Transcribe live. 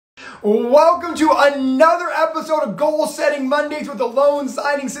Welcome to another episode of Goal Setting Mondays with the Loan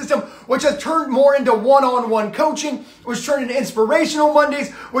Signing System, which has turned more into one-on-one coaching, which turned into Inspirational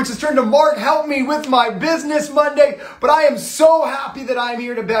Mondays, which has turned to Mark, help me with my business Monday. But I am so happy that I'm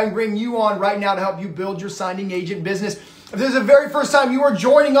here to bring you on right now to help you build your signing agent business. If this is the very first time you are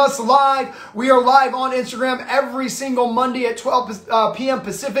joining us live, we are live on Instagram every single Monday at 12 p.m.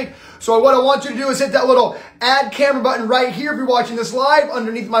 Pacific. So what I want you to do is hit that little add camera button right here if you're watching this live.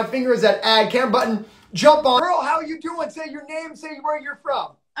 Underneath my finger is that add camera button. Jump on. Girl, how you doing? Say your name, say where you're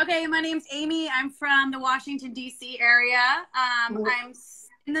from. Okay, my name's Amy. I'm from the Washington, D.C. area. I'm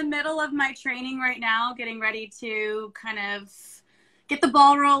in the middle of my training right now, getting ready to kind of get the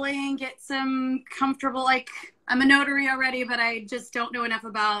ball rolling, get some comfortable, I'm a notary already, but I just don't know enough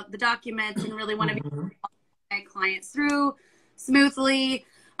about the documents and really want to be my clients through smoothly.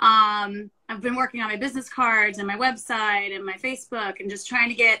 I've been working on my business cards and my website and my Facebook and just trying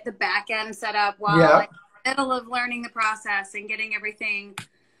to get the back end set up while I'm in the middle of learning the process and getting everything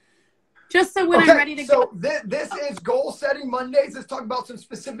just so when I'm ready to go. So this is Goal Setting Mondays. Let's talk about some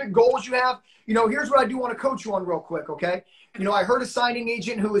specific goals you have. You know, here's what I do want to coach you on real quick, okay? You know, I heard a signing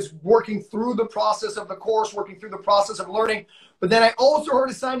agent who is working through the process of the course, working through the process of learning. But then I also heard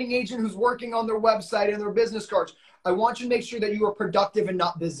a signing agent who's working on their website and their business cards. I want you to make sure that you are productive and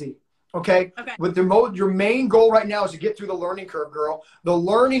not busy, okay? With your main goal right now is to get through the learning curve, girl. The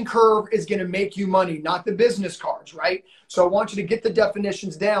learning curve is going to make you money, not the business cards, right? So I want you to get the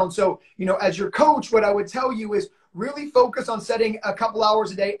definitions down. So, you know, as your coach, what I would tell you is really focus on setting a couple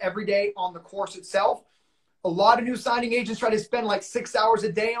hours a day, every day on the course itself. A lot of new signing agents try to spend like 6 hours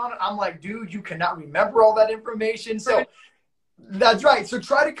a day on it. I'm like, dude, you cannot remember all that information. So that's right. So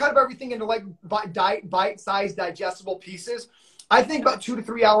try to cut up everything into like bite-sized digestible pieces. I think about 2 to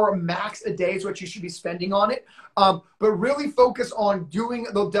 3 hour max a day is what you should be spending on it. But really focus on doing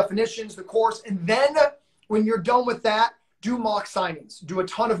the definitions, the course. And then when you're done with that, do mock signings. Do a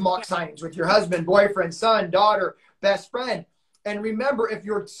ton of mock signings with your husband, boyfriend, son, daughter, best friend. And remember, if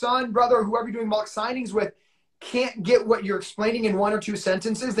your son, brother, whoever you're doing mock signings with can't get what you're explaining in 1 or 2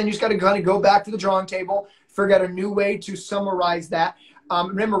 sentences, then you just got to kind of go back to the drawing table, figure out a new way to summarize that.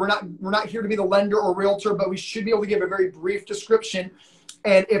 Remember, we're not here to be the lender or realtor, but we should be able to give a very brief description.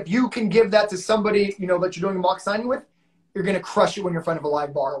 And if you can give that to somebody, you know, that you're doing a mock signing with, you're going to crush it when you're in front of a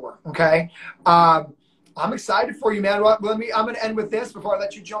live borrower. Okay. I'm excited for you, man. I'm going to end with this before I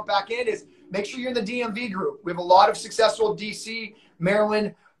let you jump back in is make sure you're in the DMV group. We have a lot of successful DC,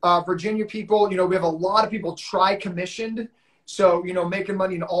 Maryland, Virginia people. You know, we have a lot of people commissioned. So, you know, making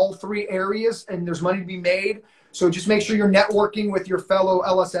money in all 3 areas and there's money to be made. So just make sure you're networking with your fellow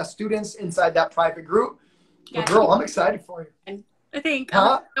LSS students inside that private group. Well, girl, I'm excited for you. I think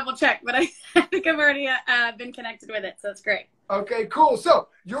I'll double check, but I think I've already been connected with it. So it's great. Okay, cool. So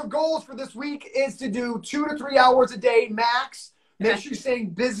your goals for this week is to do 2 to 3 hours a day max. Make sure you're staying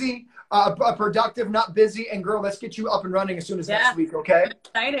busy, productive, not busy. And girl, let's get you up and running as soon as next week, okay? I'm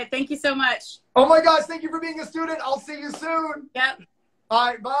excited. Thank you so much. Oh my gosh, thank you for being a student. I'll see you soon. Yep. All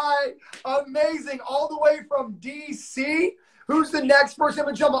right, bye. Amazing. All the way from DC. Who's the next person? I'm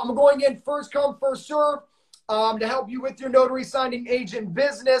going to jump on. I'm going in first come, first serve to help you with your notary signing agent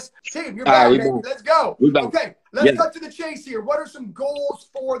business. Steve, you're back, baby. Let's go. Okay, let's cut to the chase here. What are some goals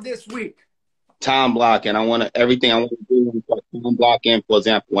for this week? Time blocking. Everything I want to do, time blocking. For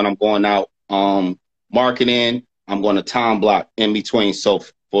example, when I'm going out marketing, I'm going to time block in between. So,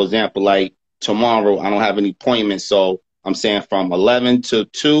 for example, like tomorrow, I don't have any appointments. So I'm saying from 11 to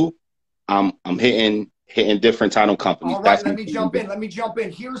 2, I'm hitting different title companies. All right, let me jump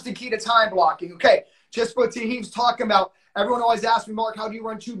in. Here's the key to time blocking. Okay, just what Tahib's talking about. Everyone always asks me, Mark, how do you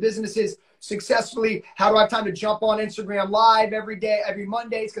run 2 businesses successfully? How do I have time to jump on Instagram live every day, every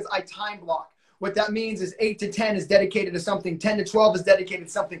Monday? It's because I time block. What that means is 8 to 10 is dedicated to something. 10 to 12 is dedicated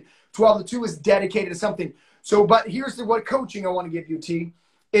to something. 12 to 2 is dedicated to something. So, but here's what coaching I want to give you, T,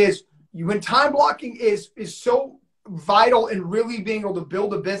 is when time blocking is so vital in really being able to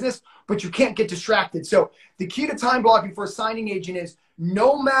build a business, but you can't get distracted. So the key to time blocking for a signing agent is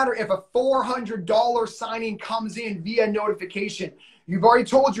no matter if a $400 signing comes in via notification, you've already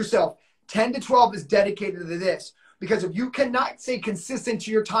told yourself 10 to 12 is dedicated to this. Because if you cannot stay consistent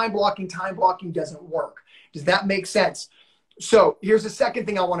to your time blocking doesn't work. Does that make sense? So here's the second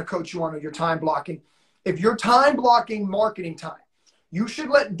thing I want to coach you on with your time blocking. If you're time blocking marketing time, you should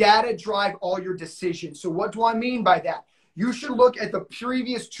let data drive all your decisions. So what do I mean by that? You should look at the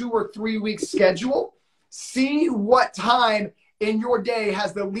previous 2 or 3 weeks schedule, see what time in your day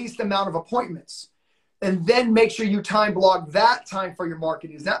has the least amount of appointments, and then make sure you time block that time for your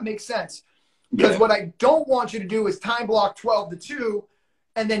marketing. Does that make sense? Because what I don't want you to do is time block 12 to 2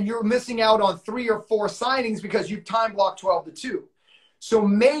 and then you're missing out on 3 or 4 signings because you've time blocked 12 to 2. So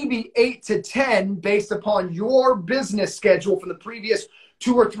maybe 8 to 10, based upon your business schedule from the previous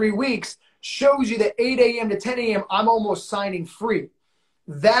 2 or 3 weeks, shows you that 8 a.m. to 10 a.m., I'm almost signing free.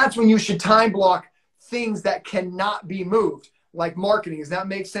 That's when you should time block things that cannot be moved, like marketing. Does that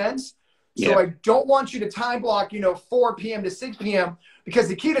make sense? Yeah. So I don't want you to time block, 4 p.m. to 6 p.m. because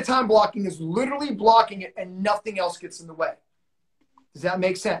the key to time blocking is literally blocking it and nothing else gets in the way. Does that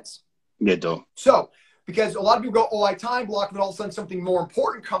make sense? Yeah, though. So, because a lot of people go, oh, I time block, but all of a sudden something more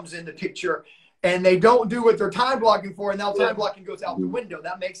important comes in the picture and they don't do what they're time blocking for, and now time blocking goes out the window.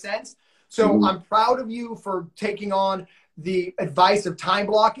 That makes sense? So I'm proud of you for taking on the advice of time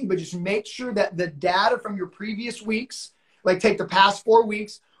blocking, but just make sure that the data from your previous weeks, like take the past 4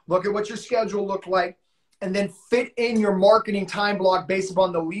 weeks, look at what your schedule looked like, and then fit in your marketing time block based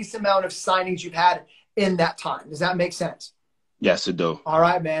upon the least amount of signings you've had in that time. Does that make sense? Yes, it do. All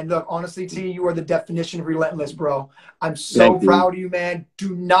right, man. Look, honestly, T, you are the definition of relentless, bro. I'm so proud of you, man.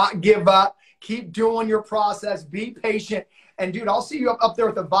 Do not give up. Keep doing your process. Be patient. And, dude, I'll see you up there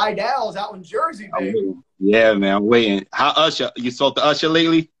with the Vidals out in Jersey, baby. Yeah, man. I'm waiting. How Usher? You sold the Usher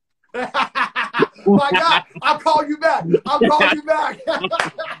lately? My God, I'll call you back. I'll call you back.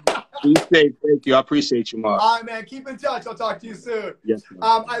 Be safe. Thank you. I appreciate you, Mark. All right, man. Keep in touch. I'll talk to you soon. Yes,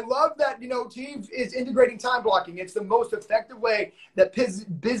 I love that, Teams is integrating time blocking. It's the most effective way that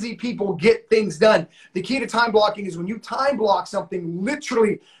busy people get things done. The key to time blocking is when you time block something,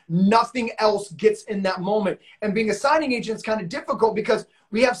 literally nothing else gets in that moment. And being a signing agent is kind of difficult because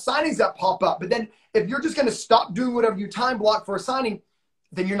we have signings that pop up. But then if you're just going to stop doing whatever you time block for a signing,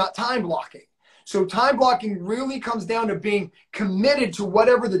 then you're not time blocking. So time blocking really comes down to being committed to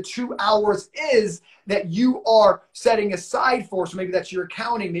whatever the 2 hours is that you are setting aside for. So maybe that's your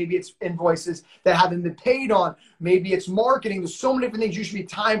accounting. Maybe it's invoices that haven't been paid on. Maybe it's marketing. There's so many different things you should be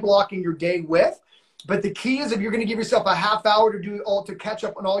time blocking your day with. But the key is if you're going to give yourself a half hour to catch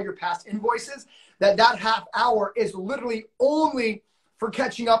up on all your past invoices, that half hour is literally only for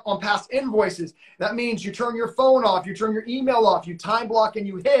catching up on past invoices. That means you turn your phone off, you turn your email off, you time block and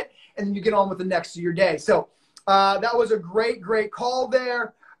you hit, and then you get on with the next of your day. So that was a great, great call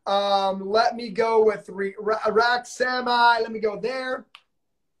there. Let me go with Rack Semi. Let me go there.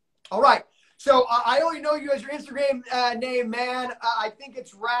 All right. So I only know you as your Instagram name, man. I think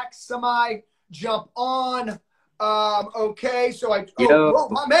it's Rack Semi. Jump on. Okay. So whoa,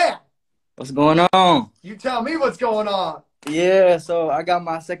 my man. What's going on? You tell me what's going on. Yeah, so I got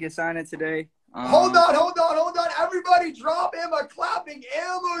my second signing today. Hold on. Everybody drop him a clapping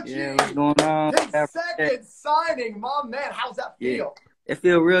emoji. Yeah, what's going on? His second signing, my man. How's that feel? It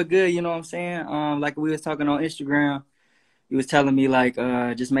feel real good, you know what I'm saying? Like we was talking on Instagram, you was telling me like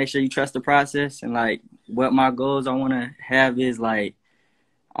just make sure you trust the process, and like what my goals I want to have is like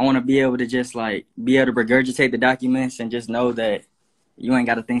I want to be able to just like be able to regurgitate the documents and just know that you ain't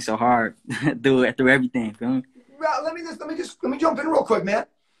got to think so hard through everything, feel me? Well, let me jump in real quick, man.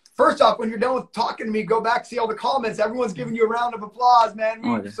 First off, when you're done with talking to me, go back, see all the comments. Everyone's giving you a round of applause,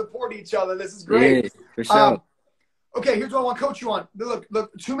 man. We support each other. This is great. Yeah, for sure. Okay, here's what I want to coach you on.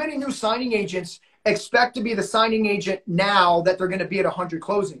 Look, too many new signing agents expect to be the signing agent now that they're going to be at 100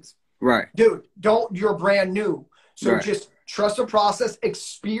 closings. Right. Dude, you're brand new. So just trust the process.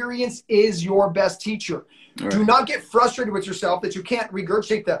 Experience is your best teacher. Right. Do not get frustrated with yourself that you can't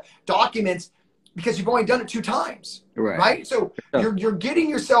regurgitate the documents because you've only done it 2 times, right? So you're getting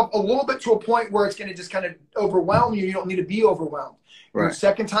yourself a little bit to a point where it's going to just kind of overwhelm you. You don't need to be overwhelmed. Right. Your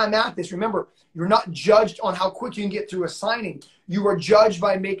second time at this, remember, you're not judged on how quick you can get through a signing. You are judged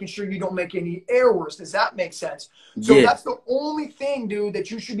by making sure you don't make any errors. Does that make sense? So that's the only thing, dude,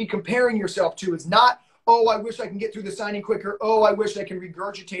 that you should be comparing yourself to. It's not, oh, I wish I can get through the signing quicker. Oh, I wish I can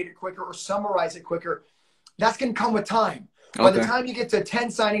regurgitate it quicker or summarize it quicker. That's going to come with time. By the time you get to 10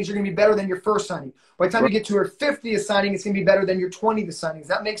 signings, you're going to be better than your first signing. By the time you get to your 50th signing, it's going to be better than your 20th signing. Does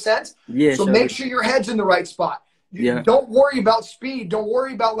that make sense? Yeah. So make sure your head's in the right spot. Don't worry about speed. Don't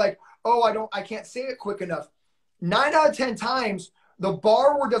worry about like, oh, I can't say it quick enough. 9 out of 10 times, the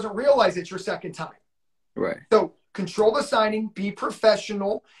borrower doesn't realize it's your second time. Right. So control the signing. Be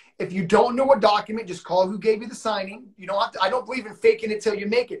professional. If you don't know a document, just call who gave you the signing. You don't have to, I don't believe in faking it till you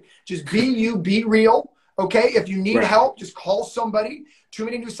make it. Just be you. Be real. Okay, if you need help, just call somebody. Too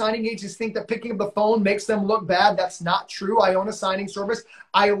many new signing agents think that picking up the phone makes them look bad. That's not true. I own a signing service.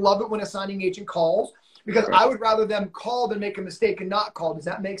 I love it when a signing agent calls because I would rather them call than make a mistake and not call. Does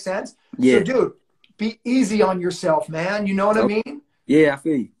that make sense? Yeah. So, dude, be easy on yourself, man. You know what I mean? Yeah, I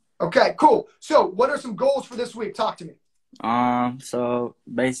feel you. Okay, cool. So, what are some goals for this week? Talk to me. So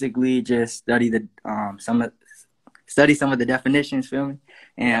basically, just study some of the definitions. Feel me?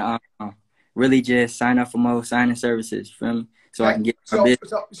 and really just sign up for more signing services. You feel me? So I can get my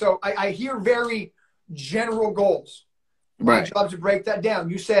business. So I hear very general goals. My Right. job is to break that down.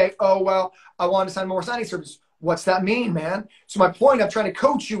 You say, oh, well, I want to sign more signing services. What's that mean, man? So my point I'm trying to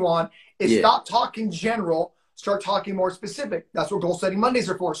coach you on is stop talking general, start talking more specific. That's what Goal Setting Mondays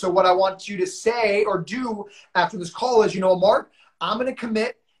are for. So what I want you to say or do after this call is, you know, Mark, I'm going to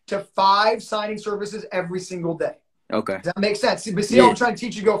commit to 5 signing services every single day. Okay. Does that make sense? But see how I'm trying to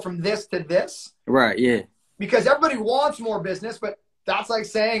teach you go from this to this? Right, yeah. Because everybody wants more business, but that's like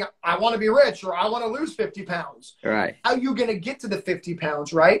saying, I want to be rich or I want to lose 50 pounds. Right. How are you going to get to the 50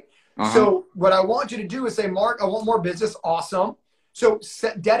 pounds, right? So what I want you to do is say, Mark, I want more business. Awesome. So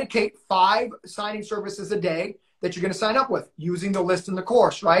dedicate 5 signing services a day that you're going to sign up with using the list in the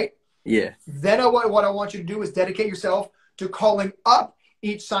course, right? Yeah. Then what I want you to do is dedicate yourself to calling up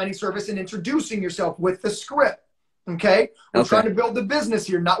each signing service and introducing yourself with the script. Okay? We're trying to build the business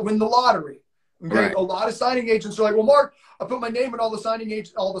here, not win the lottery. Okay? Right. A lot of signing agents are like, well, Mark, I put my name in all the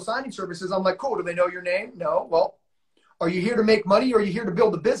signing services. I'm like, cool. Do they know your name? No. Well, are you here to make money or are you here to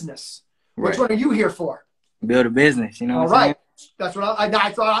build a business? Which one are you here for? Build a business, you know. All right. That's what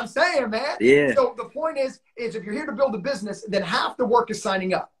I'm saying, man. Yeah. So the point is if you're here to build a business, then half the work is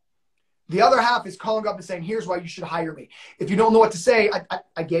signing up. The other half is calling up and saying, here's why you should hire me. If you don't know what to say,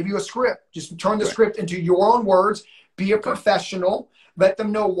 I gave you a script. Just turn the script into your own words. Be a professional. Let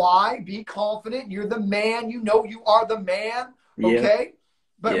them know why. Be confident. You're the man. You know you are the man. Okay?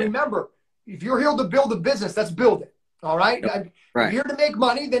 But remember, if you're here to build a business, let's build it. All right? If you're here to make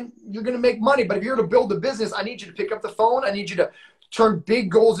money, then you're going to make money. But if you're here to build a business, I need you to pick up the phone. I need you to turn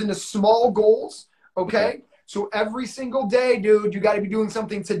big goals into small goals. Okay? So every single day, dude, you got to be doing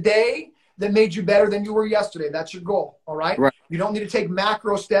something today that made you better than you were yesterday. That's your goal. All right? You don't need to take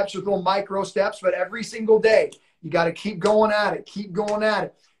macro steps or little micro steps, but every single day, you got to keep going at it. Keep going at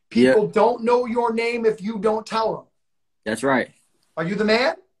it. People don't know your name if you don't tell them. That's right. Are you the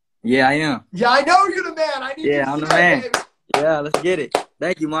man? Yeah, I am. Yeah, I know you're the man. I need you to I'm see the that, man. baby. Yeah, let's get it.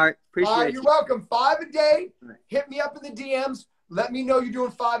 Thank you, Mark. Appreciate it. You're welcome. 5 a day. Hit me up in the DMs. Let me know you're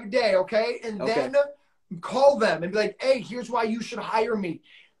doing 5 a day, okay? And then call them and be like, hey, here's why you should hire me.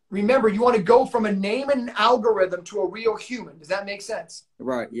 Remember, you want to go from a name and an algorithm to a real human. Does that make sense?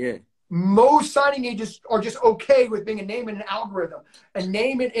 Right, yeah. Most signing agents are just okay with being a name and an algorithm, a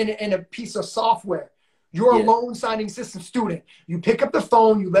name in a piece of software. You're a loan signing system student. You pick up the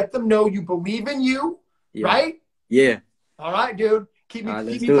phone, you let them know you believe in you, right? Yeah. All right, dude. Keep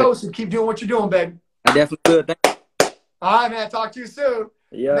me posted. Keep doing what you're doing, baby. I definitely will. Thank you. All right, man. Talk to you soon.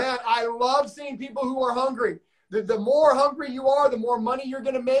 Yeah. Man, I love seeing people who are hungry. The more hungry you are, the more money you're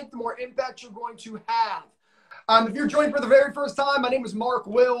going to make, the more impact you're going to have. If you're joining for the very first time, my name is Mark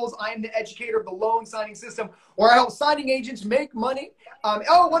Wills. I am the educator of the loan signing system, where I help signing agents make money.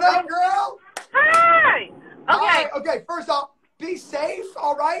 Oh, what up, girl? Hi. Okay. Hi. Okay. First off, be safe.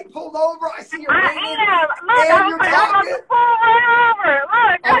 All right. Pull over. I see your name. Look, and you're talking. Pull right over.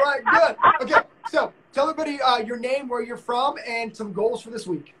 Look. All right. Good. Okay. So tell everybody your name, where you're from, and some goals for this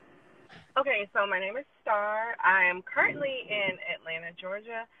week. Okay. So my name is Star. I am currently in Atlanta,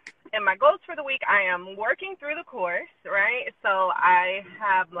 Georgia. And my goals for the week, I am working through the course, right? So I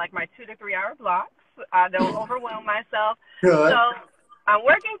have like my 2 to 3 hour blocks. I don't overwhelm myself. Good. So I'm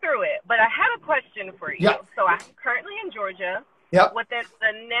working through it. But I have a question for you. Yep. So I'm currently in Georgia. Yep. Within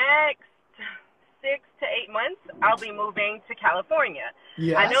the next 6 to 8 months, I'll be moving to California.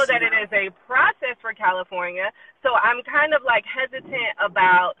 Yes. I know that it is a process for California. So I'm kind of like hesitant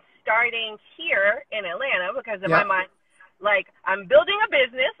about starting here in Atlanta because in my mind, like, I'm building a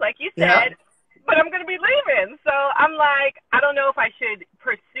business, like you said, but I'm going to be leaving. So I'm like, I don't know if I should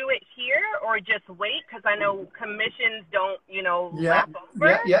pursue it here or just wait because I know commissions don't, lap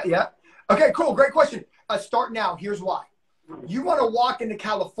over. Yeah. Okay, cool. Great question. Start now. Here's why. You want to walk into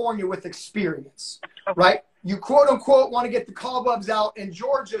California with experience, right? You quote unquote want to get the cobwebs out in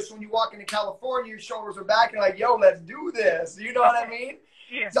Georgia. So when you walk into California, your shoulders are back and you're like, yo, let's do this. You know what I mean?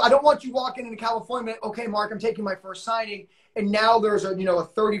 Yeah. So I don't want you walking into California, okay, Mark, I'm taking my first signing. And now there's a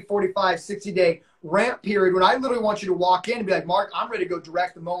 30, 45, 60-day ramp period when I literally want you to walk in and be like, Mark, I'm ready to go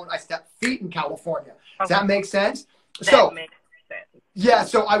direct the moment I step feet in California. Does that make sense? That makes sense. Yeah,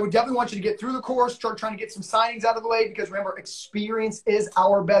 so I would definitely want you to get through the course, start trying to get some signings out of the way because remember, experience is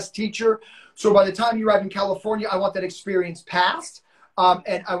our best teacher. So by the time you arrive in California, I want that experience passed.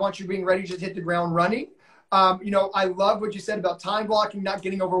 And I want you being ready to just hit the ground running. I love what you said about time blocking, not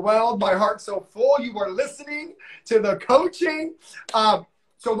getting overwhelmed. My heart's so full. You are listening to the coaching.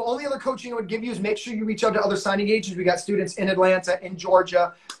 So the only other coaching I would give you is make sure you reach out to other signing agents. We got students in Atlanta, in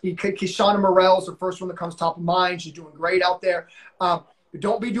Georgia. Kishana Morel is the first one that comes top of mind. She's doing great out there. but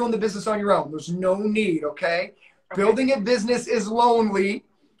don't be doing the business on your own. There's no need, okay? Building a business is lonely,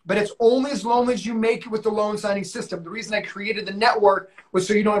 but it's only as lonely as you make it with the loan signing system. The reason I created the network was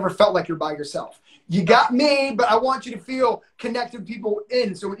so you don't ever felt like you're by yourself. You got me, but I want you to feel connected with people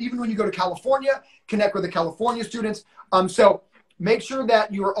in. So even when you go to California, connect with the California students. So make sure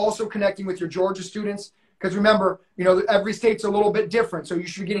that you are also connecting with your Georgia students. Because remember, you know, every state's a little bit different. So you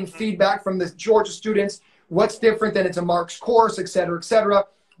should be getting feedback from the Georgia students. What's different than it's a Mark's course, et cetera, et cetera.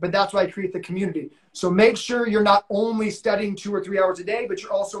 But that's why I create the community. So make sure you're not only studying 2 or 3 hours a day, but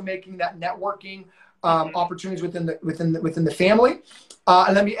you're also making that networking opportunities within the family.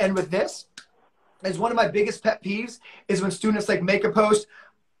 And let me end with this. Is one of my biggest pet peeves is when students like make a post.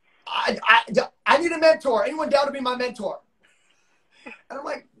 I need a mentor. Anyone down to be my mentor? And I'm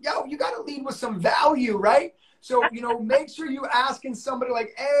like, yo, you got to lead with some value, right? So, you know, make sure you asking somebody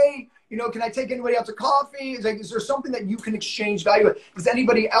like, hey, you know, can I take anybody out to coffee? Is there something that you can exchange value with? Does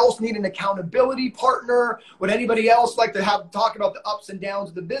anybody else need an accountability partner? Would anybody else like to talk about the ups and downs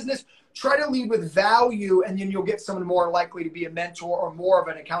of the business? Try to lead with value, and then you'll get someone more likely to be a mentor or more of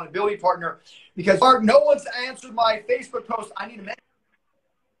an accountability partner. Because no one's answered my Facebook post, I need a mentor.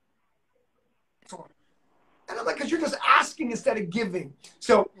 And I'm like, because you're just asking instead of giving.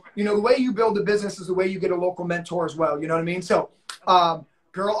 So, you know, the way you build a business is the way you get a local mentor as well. You know what I mean? So,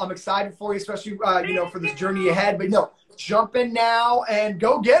 girl, I'm excited for you, especially, you know, for this journey ahead. But no, jump in now and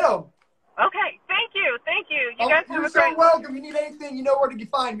go get them. Okay. Thank you. Thank you. You guys have a great You're so welcome. You need anything, you know where to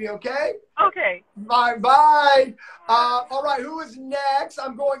find me, okay? Okay. Bye-bye. All right, who is next?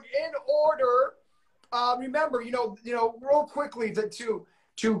 I'm going in order. Remember, you know, real quickly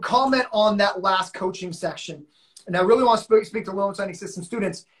to comment on that last coaching section, and I really want to speak to loan signing system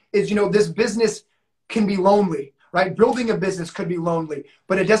students, is, you know, this business can be lonely, right? Building a business could be lonely,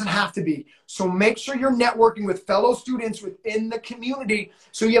 but it doesn't have to be. So make sure you're networking with fellow students within the community,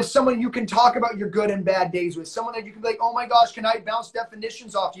 so you have someone you can talk about your good and bad days with, someone that you can be like, oh my gosh, can I bounce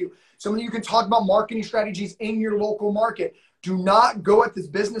definitions off you? Someone you can talk about marketing strategies in your local market. Do not go at this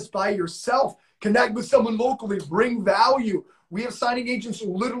business by yourself. Connect with someone locally, bring value. We have signing agents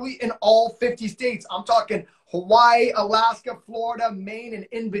literally in all 50 states. I'm talking Hawaii, Alaska, Florida, Maine, and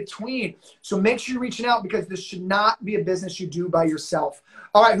in between. So make sure you're reaching out, because this should not be a business you do by yourself.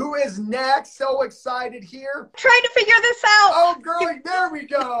 All right, who is next? So excited here. Trying to figure this out. Oh, girl, there we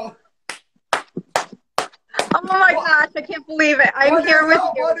go. Oh my gosh, I can't believe it. I'm here with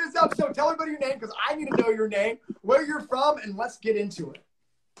you. What is up? So tell everybody your name, because I need to know your name, where you're from, and let's get into it.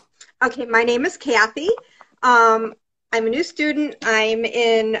 Okay, my name is Kathy. I'm a new student. I'm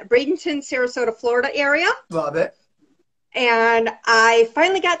in Bradenton, Sarasota, Florida area. Love it. And I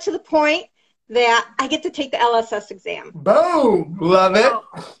finally got to the point that I get to take the LSS exam. Boom. Love it.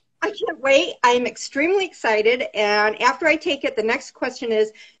 I can't wait. I'm extremely excited. And after I take it, the next question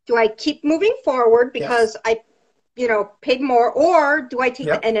is, do I keep moving forward because I, you know, paid more, or do I take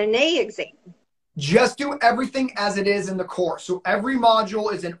the NNA exam? Just do everything as it is in the course. So every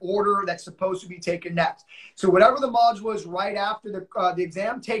module is in order that's supposed to be taken next. So whatever the module is right after the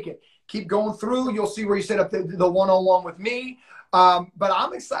exam, take it. Keep going through. You'll see where you set up the one-on-one with me. But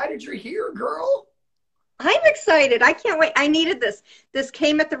I'm excited you're here, girl. I'm excited. I can't wait. I needed this. This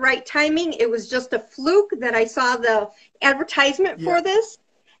came at the right timing. It was just a fluke that I saw the advertisement for this.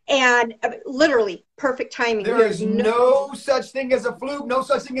 And literally perfect timing. There is no such thing as a fluke, no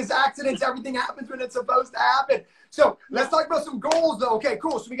such thing as accidents. Everything happens when it's supposed to happen. So let's talk about some goals, though. Okay,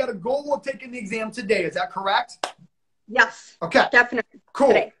 cool. So we got a goal of taking the exam today. Is that correct? Yes. Okay. Definitely. Cool.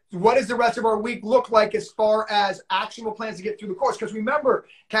 Today. What does the rest of our week look like as far as actionable plans to get through the course? Because remember,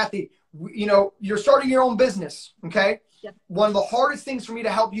 Kathy, you know, you're starting your own business, okay? Yep. One of the hardest things for me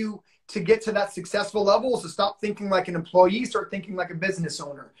to help you to get to that successful level is to stop thinking like an employee, start thinking like a business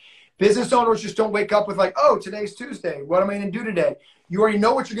owner. Business owners just don't wake up with like, oh, today's Tuesday. What am I going to do today? You already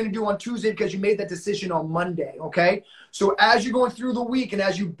know what you're going to do on Tuesday because you made that decision on Monday, okay? So as you're going through the week and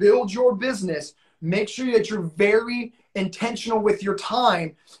as you build your business, make sure that you're very intentional with your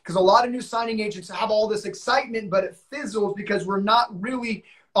time, because a lot of new signing agents have all this excitement, but it fizzles because we're not really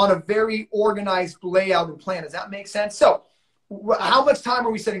on a very organized layout and plan. Does that make sense? So how much time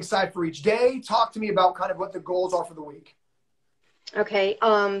are we setting aside for each day? Talk to me about kind of what the goals are for the week. Okay.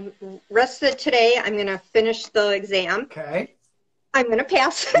 Rest of today, I'm going to finish the exam. Okay. I'm going to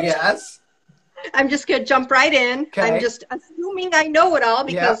pass. Yes. I'm just going to jump right in. Okay. I'm just assuming I know it all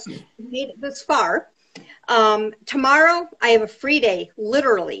because I made it this far. Tomorrow, I have a free day,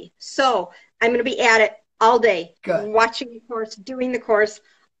 literally. So I'm going to be at it all day. Good. Watching the course, doing the course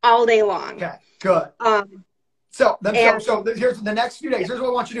all day long. Okay, good. So here's the next few days. Here's what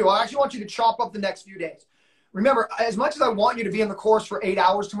I want you to do. I actually want you to chop up the next few days. Remember, as much as I want you to be in the course for 8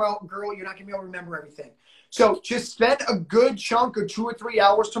 hours tomorrow, girl, you're not going to be able to remember everything. So just spend a good chunk of 2 or 3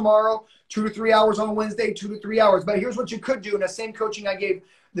 hours tomorrow, 2 to 3 hours on Wednesday, 2 to 3 hours. But here's what you could do in the same coaching I gave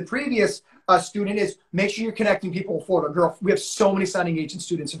the previous student is make sure you're connecting people in Florida. Girl, we have so many signing agent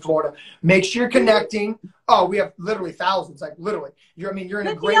students in Florida. Make sure you're connecting. Oh, we have literally thousands, like literally. You're in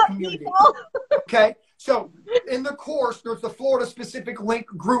a great community. Okay. So in the course, there's the Florida specific link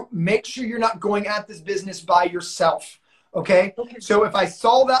group. Make sure you're not going at this business by yourself. Okay. So if I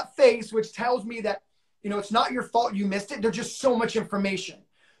saw that face, which tells me that, you know, it's not your fault you missed it. There's just so much information.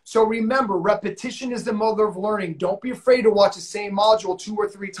 So remember, repetition is the mother of learning. Don't be afraid to watch the same module 2 or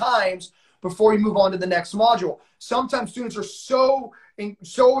 3 times before you move on to the next module. Sometimes students are so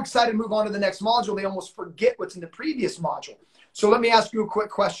excited to move on to the next module, they almost forget what's in the previous module. So let me ask you a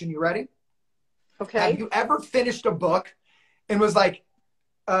quick question. You ready? Okay. Have you ever finished a book and was like,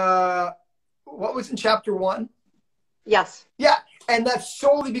 what was in chapter 1? Yes. Yeah. And that's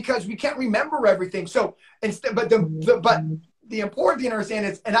solely because we can't remember everything. So instead, but the important thing to understand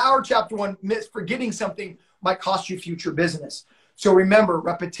is in our chapter 1, forgetting something might cost you future business. So remember,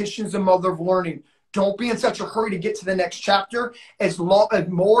 repetition is the mother of learning. Don't be in such a hurry to get to the next chapter. As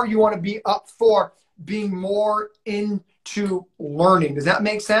more you want to be up for being more into learning. Does that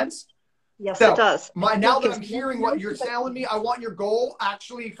make sense? Yes, so, it does. Now that I'm hearing what you're telling me, I want your goal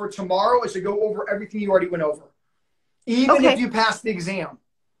actually for tomorrow is to go over everything you already went over. Even if you pass the exam.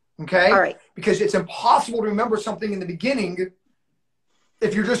 Okay? All right. Because it's impossible to remember something in the beginning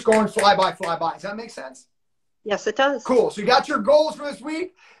if you're just going fly by, fly by. Does that make sense? Yes, it does. Cool. So you got your goals for this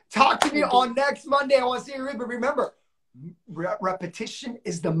week. Talk to me on next Monday. I want to see you. But remember, repetition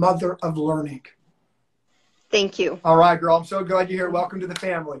is the mother of learning. Thank you. All right, girl. I'm so glad you're here. Welcome to the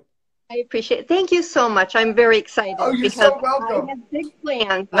family. I appreciate it. Thank you so much. I'm very excited. Oh, you're so welcome. I have big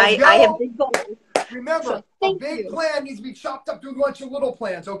plans. Let's go. I have big goals. Remember, a big plan needs to be chopped up to a bunch of little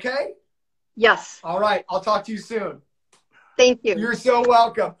plans, okay? Yes. All right. I'll talk to you soon. Thank you. You're so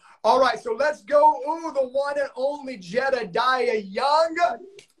welcome. All right, so let's go. Ooh, the one and only Jedediah Young.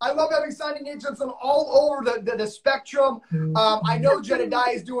 I love having signing agents on all over the spectrum. I know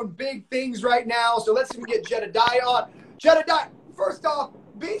Jedediah is doing big things right now, so let's even get Jedediah on. Jedediah, first off,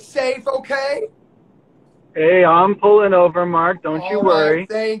 be safe, okay? Hey, I'm pulling over, Mark. Don't you worry.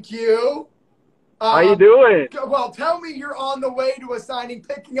 Thank you. How you doing? Well, tell me you're on the way to a signing,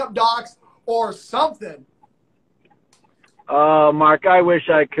 picking up docs or something. Mark, I wish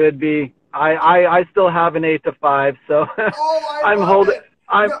I could be. I still have an 8 to 5, so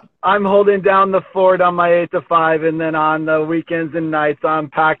I'm holding down the fort on my 8 to 5, and then on the weekends and nights I'm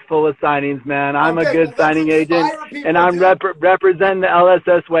packed full of signings, man. I'm a good signing agent, and I'm representing the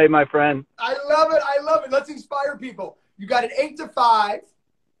LSS way, my friend. I love it. I love it. Let's inspire people. You got an 8 to 5.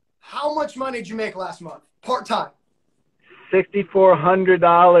 How much money did you make last month, part time?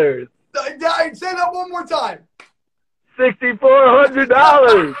 $6,400. Say that one more time.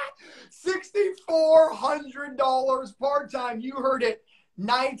 $6,400. $6,400 part-time. You heard it.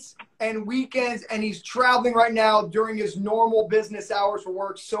 Nights and weekends, and he's traveling right now during his normal business hours for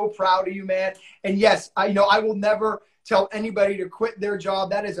work. So proud of you, man. And yes, I will never tell anybody to quit their job.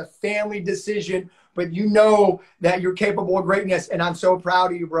 That is a family decision, but you know that you're capable of greatness, and I'm so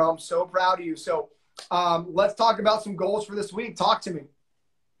proud of you, bro. I'm so proud of you. So let's talk about some goals for this week. Talk to me.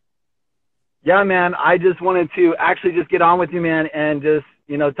 Yeah, man, I just wanted to actually just get on with you, man, and just,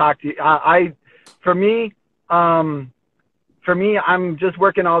 talk to you. For me, I'm just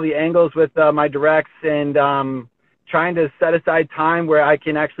working all the angles with my directs and trying to set aside time where I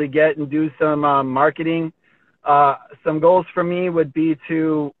can actually get and do some marketing. Some goals for me would be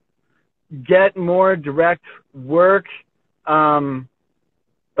to get more direct work,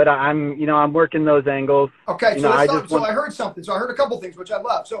 but I'm working those angles. Okay, so I heard something. So I heard a couple things, which I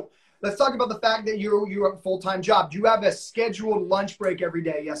love. So let's talk about the fact that you have a full-time job. Do you have a scheduled lunch break every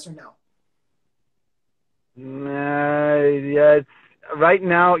day, yes or no? Yeah, it's right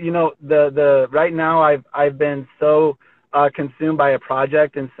now, right now I've been so consumed by a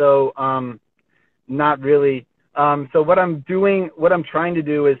project, and so not really. So what I'm trying to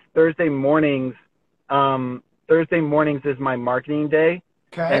do is Thursday mornings is my marketing day.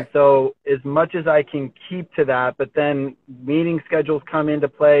 Okay. And so as much as I can keep to that, but then meeting schedules come into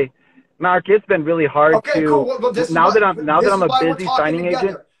play. Mark, it's been really hard to, cool. Well, now that I'm a busy signing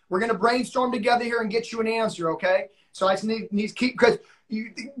agent. We're going to brainstorm together here and get you an answer, okay? So I just need to keep, because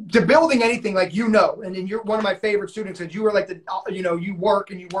to building anything, like, and you're one of my favorite students, because you were like you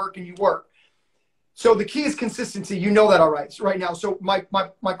work and you work and you work. So the key is consistency. You know that all right now. So my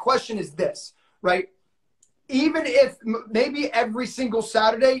question is this, right? Even if maybe every single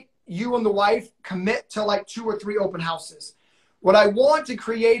Saturday you and the wife commit to like 2 or 3 open houses. What I want to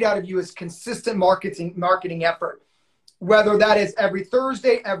create out of you is consistent marketing effort, whether that is every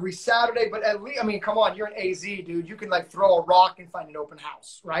Thursday, every Saturday, but at least, I mean, come on, you're an AZ, dude. You can like throw a rock and find an open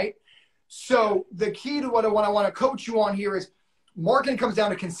house, right? So the key to what I want to coach you on here is marketing comes down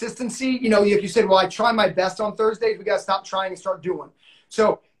to consistency. You know, if you said, well, I try my best on Thursdays, we got to stop trying and start doing.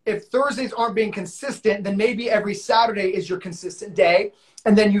 So if Thursdays aren't being consistent, then maybe every Saturday is your consistent day.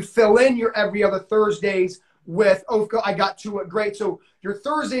 And then you fill in your every other Thursdays with, oh, I got to it, great. So your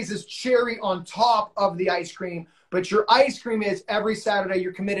Thursdays is cherry on top of the ice cream, but your ice cream is every Saturday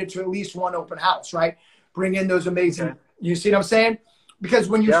you're committed to at least 1 open house, right? Bring in those amazing, you see what I'm saying? Because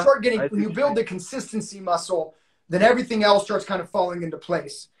when you start getting, when you build the consistency muscle, then everything else starts kind of falling into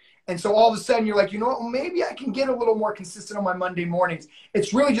place. And so all of a sudden you're like, you know what, well, maybe I can get a little more consistent on my Monday mornings.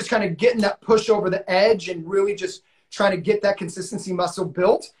 It's really just kind of getting that push over the edge and really just trying to get that consistency muscle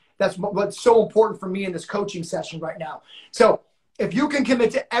built. That's what's so important for me in this coaching session right now. So if you can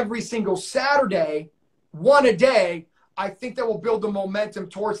commit to every single Saturday, 1 a day, I think that will build the momentum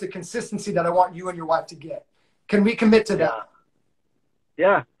towards the consistency that I want you and your wife to get. Can we commit to that?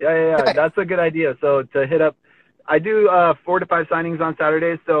 Yeah. Okay. That's a good idea. So to hit up, I do 4 to 5 signings on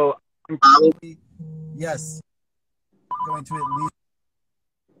Saturdays. So I'm probably, yes, going to at least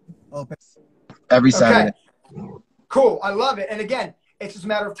open every Saturday. Okay. Cool. I love it. And again, it's just a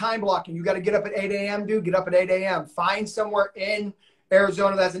matter of time blocking. You got to get up at 8 a.m., dude. Get up at 8 a.m. Find somewhere in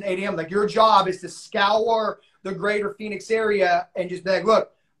Arizona that's an 8 a.m. Like your job is to scour the greater Phoenix area and just be like,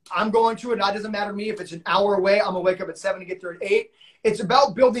 look, I'm going to it. It doesn't matter to me if it's an hour away. I'm going to wake up at 7 to get there at 8. It's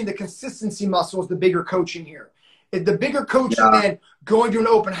about building the consistency muscle is the bigger coaching here. The bigger coaching than going to an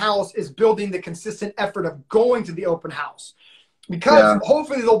open house is building the consistent effort of going to the open house. Because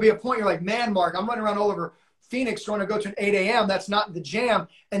hopefully there'll be a point you're like, man, Mark, I'm running around all over Phoenix trying to go to an 8 a.m. That's not the jam.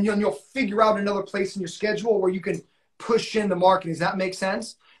 And you'll figure out another place in your schedule where you can push in the marketing. Does that make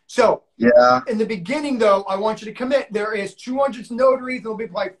sense? So in the beginning, though, I want you to commit. There is 200 notaries. There'll be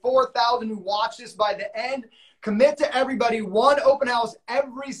like 4,000 who watch this by the end. Commit to everybody 1 open house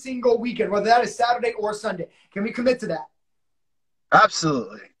every single weekend, whether that is Saturday or Sunday. Can we commit to that?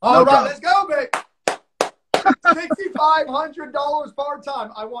 Absolutely. All right, let's go, babe. $6,500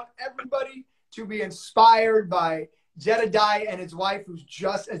 part-time. I want everybody to be inspired by Jedediah and his wife, who's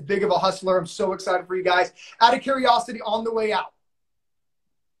just as big of a hustler. I'm so excited for you guys. Out of curiosity, on the way out,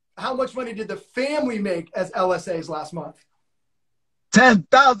 how much money did the family make as LSAs last month?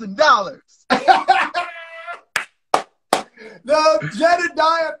 $10,000. The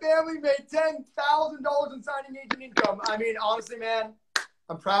Jedediah family made $10,000 in signing agent income. I mean, honestly, man,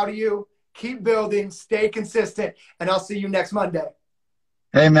 I'm proud of you. Keep building, stay consistent, and I'll see you next Monday.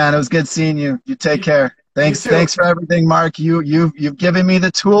 Hey, man, it was good seeing you. You take care. Thanks for everything, Mark. You've given me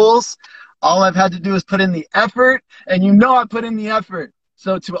the tools. All I've had to do is put in the effort, and you know I put in the effort.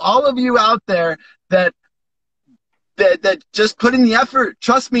 So to all of you out there that just put in the effort,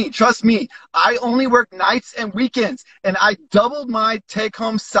 trust me. I only work nights and weekends, and I doubled my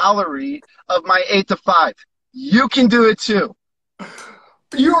take-home salary of my 8 to 5. You can do it too.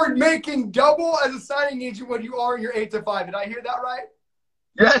 You are making double as a signing agent when you are in your 8 to 5. Did I hear that right?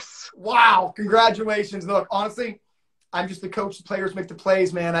 Yes. Wow. Congratulations. Look, honestly, I'm just the coach. The players make the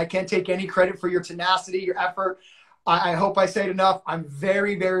plays, man. I can't take any credit for your tenacity, your effort. I hope I say it enough. I'm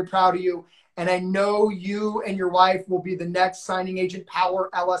very, very proud of you. And I know you and your wife will be the next signing agent power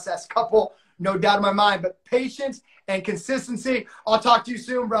LSS couple. No doubt in my mind. But patience and consistency. I'll talk to you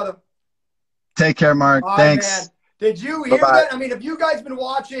soon, brother. Take care, Mark. Thanks. Man. Did you hear that? I mean, if you guys been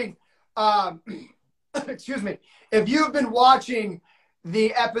watching, excuse me, if you've been watching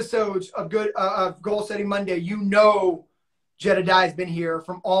the episodes of Goal Setting Monday, you know Jedediah has been here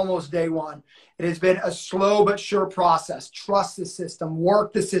from almost day one. It has been a slow but sure process. Trust the system.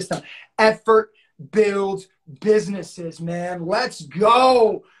 Work the system. Effort builds businesses, man. Let's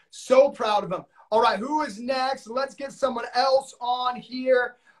go. So proud of him. All right, who is next? Let's get someone else on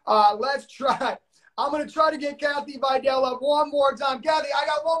here. Let's try. I'm going to try to get Kathy Vidal up one more time. Kathy, I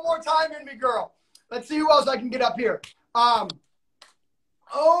got one more time in me, girl. Let's see who else I can get up here. Oh,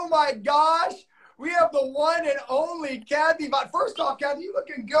 my gosh. We have the one and only Kathy. But first off, Kathy, you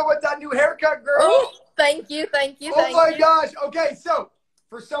looking good with that new haircut, girl. Oh, thank you. Oh, my gosh. Okay, so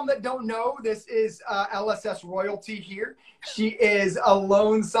for some that don't know, this is LSS royalty here. She is a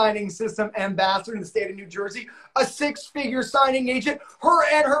loan signing system ambassador in the state of New Jersey, a 6-figure signing agent. Her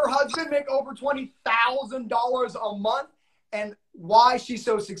and her husband make over $20,000 a month. And why she's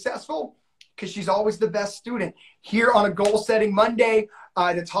so successful? Because she's always the best student. Here on a Goal Setting Monday,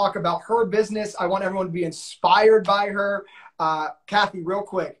 to talk about her business. I want everyone to be inspired by her. Kathy, real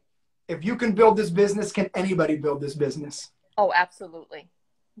quick, if you can build this business, can anybody build this business? Oh, absolutely.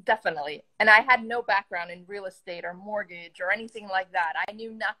 Definitely. And I had no background in real estate or mortgage or anything like that. I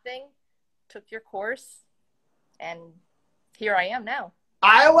knew nothing, took your course, and here I am now.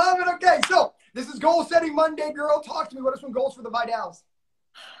 I love it. Okay, so this is Goal Setting Monday, girl. Talk to me. What are some goals for the Vidals?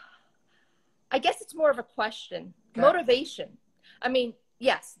 I guess it's more of a question. Okay. Motivation. I mean,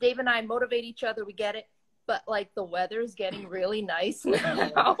 yes, Dave and I motivate each other. We get it. But like the weather is getting really nice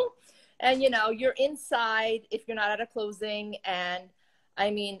now. And, you know, you're inside if you're not at a closing. And I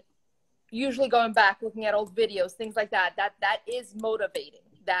mean, usually going back, looking at old videos, things like that, that is motivating.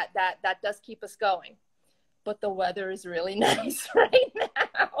 That does keep us going. But the weather is really nice right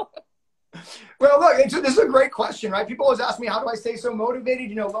now. Well, look, this is a great question, right? People always ask me, how do I stay so motivated?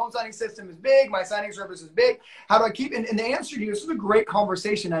 You know, loan signing system is big. My signing service is big. How do I keep, and the answer to you, this is a great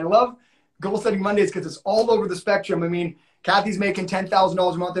conversation. I love Goal Setting Mondays because it's all over the spectrum. I mean, Kathy's making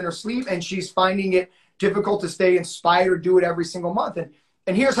 $10,000 a month in her sleep, and she's finding it difficult to stay inspired, do it every single month.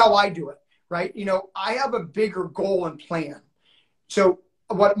 And here's how I do it, right? You know, I have a bigger goal and plan. So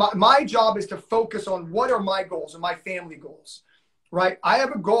what my job is to focus on what are my goals and my family goals, right? I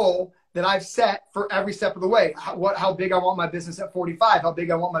have a goal that I've set for every step of the way. How big I want my business at 45, how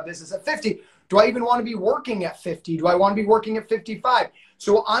big I want my business at 50. Do I even want to be working at 50? Do I want to be working at 55?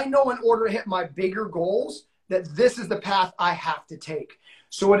 So I know in order to hit my bigger goals that this is the path I have to take.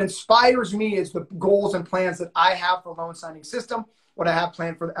 So what inspires me is the goals and plans that I have for loan signing system, what I have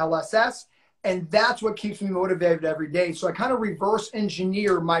planned for the LSS, and that's what keeps me motivated every day. So I kind of reverse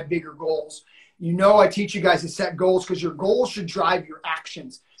engineer my bigger goals. You know, I teach you guys to set goals because your goals should drive your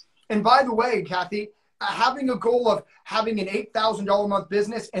actions. And by the way, Kathy, having a goal of having an $8,000 a month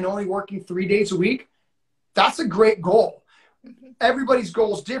business and only working 3 days a week, that's a great goal. Everybody's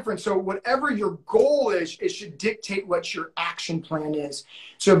goal is different. So whatever your goal is, it should dictate what your action plan is.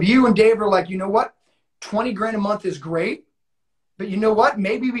 So if you and Dave are like, you know what, 20 grand a month is great, but you know what,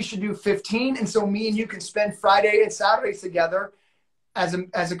 maybe we should do 15. And so me and you can spend Friday and Saturdays together as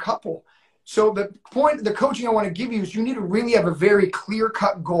a couple. So the coaching I want to give you is you need to really have a very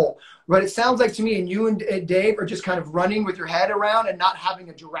clear-cut goal, right? It sounds like to me, and you and Dave are just kind of running with your head around and not having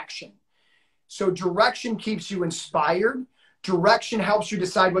a direction. So direction keeps you inspired. Direction helps you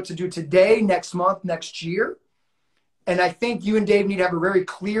decide what to do today, next month, next year. And I think you and Dave need to have a very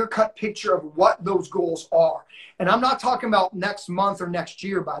clear-cut picture of what those goals are. And I'm not talking about next month or next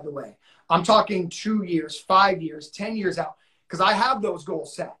year, by the way. I'm talking 2 years, 5 years, 10 years out, because I have those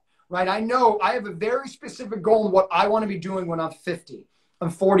goals set. Right? I know I have a very specific goal in what I want to be doing when I'm 50. I'm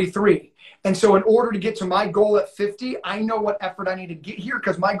 43. And so in order to get to my goal at 50, I know what effort I need to get here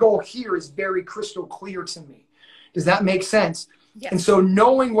because my goal here is very crystal clear to me. Does that make sense? Yes. And so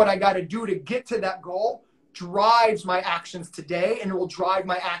knowing what I got to do to get to that goal drives my actions today and it will drive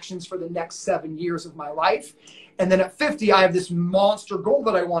my actions for the next 7 years of my life. And then at 50, I have this monster goal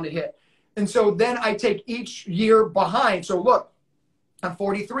that I want to hit. And so then I take each year behind. So look, I'm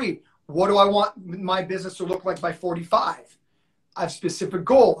 43. What do I want my business to look like by 45? I have specific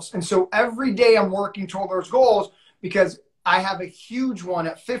goals. And so every day I'm working toward those goals because I have a huge one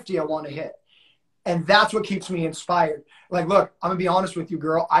at 50 I want to hit. And that's what keeps me inspired. Like, look, I'm going to be honest with you,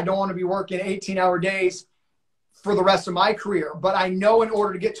 girl. I don't want to be working 18-hour days for the rest of my career. But I know in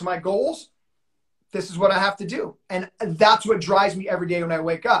order to get to my goals, this is what I have to do. And that's what drives me every day when I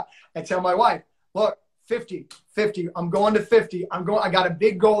wake up. I tell my wife, look, 50, I'm going to 50. I got a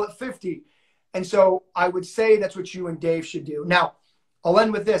big goal at 50. And so I would say that's what you and Dave should do. Now, I'll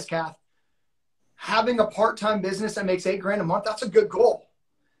end with this, Kath. Having a part-time business that makes $8 grand a month, that's a good goal.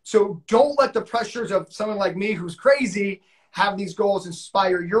 So don't let the pressures of someone like me who's crazy have these goals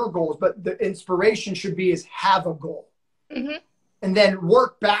inspire your goals. But the inspiration should be is have a goal. Mm-hmm. And then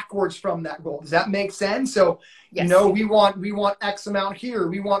work backwards from that goal. Does that make sense? So, yes. You know, we want X amount here.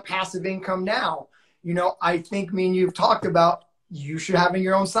 We want passive income now. You know, I think me and you've talked about you should having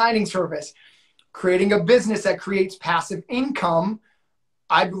your own signing service. Creating a business that creates passive income,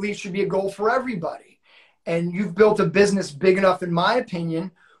 I believe should be a goal for everybody. And you've built a business big enough, in my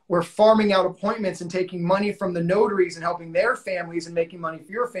opinion, where farming out appointments and taking money from the notaries and helping their families and making money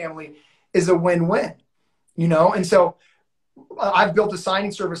for your family is a win-win, you know? And so I've built a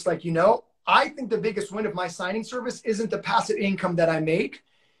signing service like, you know, I think the biggest win of my signing service isn't the passive income that I make.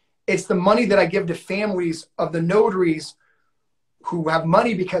 It's the money that I give to families of the notaries who have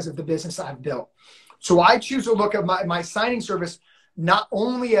money because of the business I've built. So I choose to look at my signing service not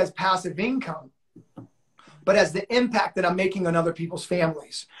only as passive income, but as the impact that I'm making on other people's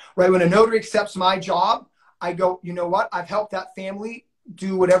families, right? When a notary accepts my job, I go, you know what? I've helped that family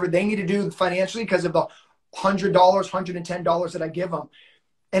do whatever they need to do financially because of the $100, $110 that I give them.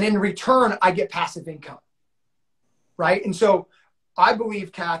 And in return, I get passive income, right? And so I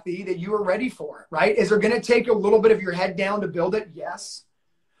believe, Kathy, that you are ready for it, right? Is it going to take a little bit of your head down to build it? Yes.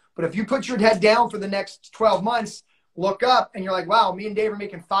 But if you put your head down for the next 12 months, look up and you're like, wow, me and Dave are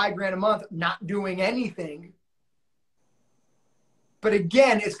making $5,000 a month, not doing anything. But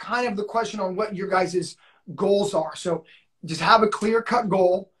again, it's kind of the question on what your guys' goals are. So just have a clear-cut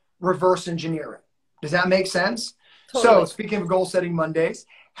goal, reverse engineer it. Does that make sense? Totally. So speaking of goal setting Mondays,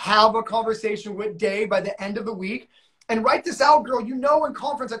 have a conversation with Dave by the end of the week and write this out, girl. You know, in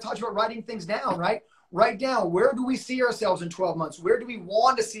conference, I taught you about writing things down, right? Write down, where do we see ourselves in 12 months? Where do we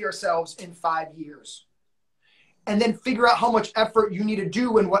want to see ourselves in 5 years? And then figure out how much effort you need to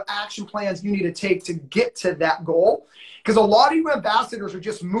do and what action plans you need to take to get to that goal. Because a lot of you ambassadors are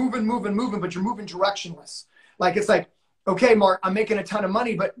just moving, but you're moving directionless. Like, it's like, okay, Mark, I'm making a ton of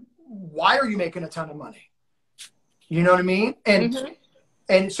money, but why are you making a ton of money? You know what I mean?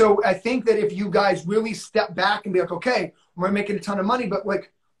 And so I think that if you guys really step back and be like, okay, we're making a ton of money, but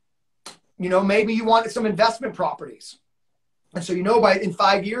like, you know, maybe you wanted some investment properties. And so, you know, in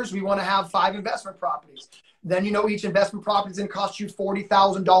 5 years, we want to have 5 investment properties. Then, you know, each investment property is going to cost you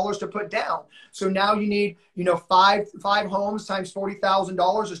 $40,000 to put down. So now you need, you know, five homes times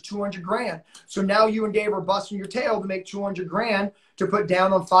 $40,000 is $200,000. So now you and Dave are busting your tail to make $200,000 to put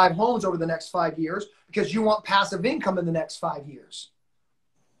down on 5 homes over the next 5 years because you want passive income in the next 5 years.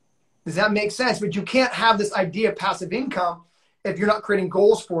 Does that make sense? But you can't have this idea of passive income if you're not creating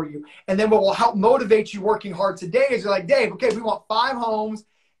goals for you. And then what will help motivate you working hard today is you're like, Dave, okay, we want 5 homes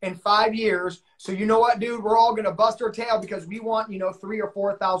in 5 years. So you know what, dude, we're all going to bust our tail because we want, you know, $3,000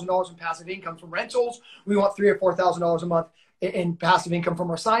 or $4,000 in passive income from rentals. We want $3,000 or $4,000 a month in passive income from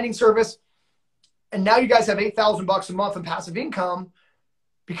our signing service. And now you guys have $8,000 a month in passive income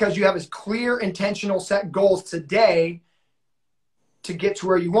because you have this clear, intentional set goals today to get to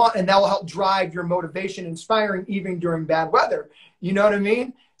where you want. And that will help drive your motivation, inspiring even during bad weather. You know what I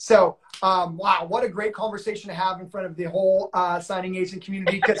mean? So, wow, what a great conversation to have in front of the whole signing agent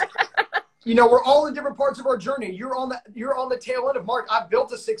community. Because, you know, we're all in different parts of our journey. You're on the tail end of, Mark, I've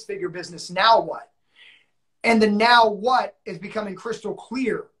built a 6-figure business. Now what? And the now what is becoming crystal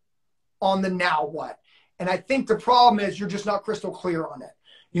clear on the now what. And I think the problem is you're just not crystal clear on it.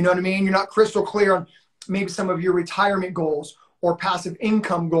 You know what I mean? You're not crystal clear on maybe some of your retirement goals or passive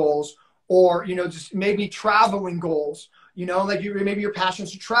income goals, or, you know, just maybe traveling goals, you know, like maybe your passion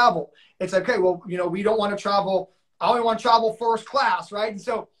is to travel. It's like, okay, well, you know, we don't want to travel. I only want to travel first class, right? And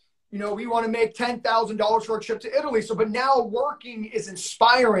so, you know, we want to make $10,000 for a trip to Italy. So, but now working is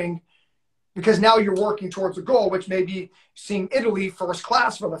inspiring because now you're working towards a goal, which may be seeing Italy first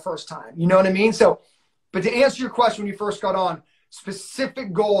class for the first time. You know what I mean? So, but to answer your question when you first got on,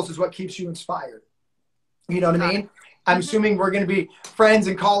 specific goals is what keeps you inspired. You know what I mean? I'm assuming we're going to be friends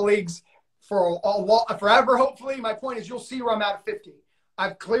and colleagues for forever, hopefully. My point is you'll see where I'm at 50.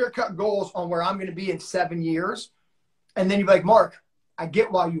 I've clear-cut goals on where I'm going to be in 7 years. And then you're like, Mark, I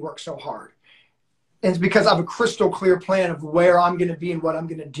get why you work so hard. And it's because I have a crystal clear plan of where I'm going to be and what I'm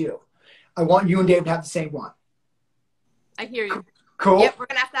going to do. I want you and Dave to have the same one. I hear you. Cool. Yep, we're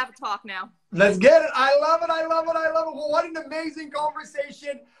going to have a talk now. Let's get it. I love it. I love it. I love it. Well, what an amazing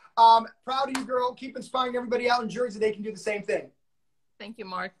conversation. Proud of you, girl. Keep inspiring everybody out in Jersey. They can do the same thing. Thank you,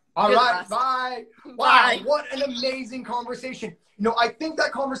 Mark. All right. Bye. Wow. What an amazing conversation. You know, I think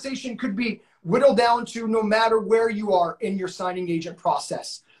that conversation could be whittled down to no matter where you are in your signing agent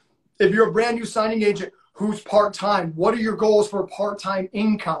process. If you're a brand new signing agent who's part-time, what are your goals for part-time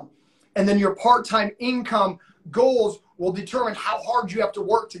income? And then your part-time income goals will determine how hard you have to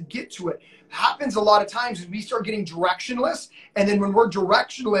work to get to it. Happens a lot of times is we start getting directionless, and then when we're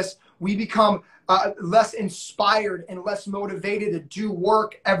directionless, we become less inspired and less motivated to do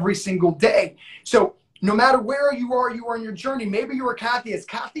work every single day. So no matter where you are in your journey. Maybe you were Kathy. As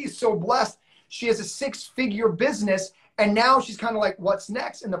Kathy is so blessed, she has a 6-figure business, and now she's kind of like, what's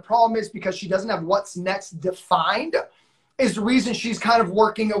next? And the problem is because she doesn't have what's next defined is the reason she's kind of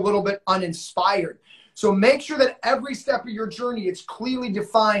working a little bit uninspired. So make sure that every step of your journey, it's clearly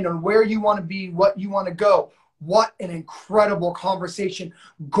defined on where you want to be, what you want to go. What an incredible conversation.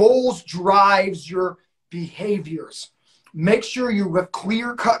 Goals drives your behaviors. Make sure you have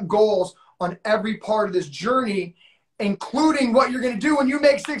clear-cut goals on every part of this journey, including what you're going to do when you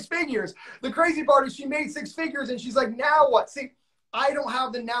make 6 figures. The crazy part is she made 6 figures and she's like, now what? See, I don't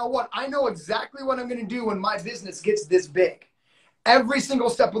have the now what. I know exactly what I'm going to do when my business gets this big. Every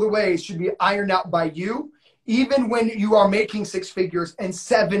single step of the way should be ironed out by you, even when you are making 6 figures and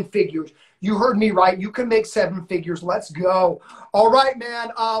 7 figures. You heard me right. You can make 7 figures. Let's go. All right,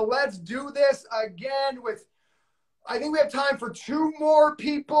 man. Let's do this again with I think we have time for 2 more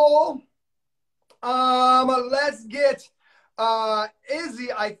people. Let's get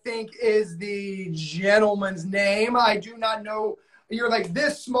Izzy, I think is the gentleman's name. I do not know. You're like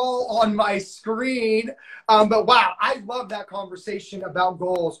this small on my screen. But wow, I love that conversation about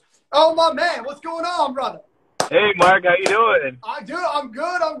goals. Oh, my man, what's going on, brother? Hey, Mark, how you doing? I'm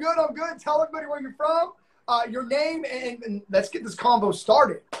good. Tell everybody where you're from, your name, and let's get this combo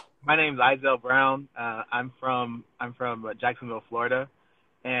started. My name's Izell Brown. I'm from Jacksonville, Florida,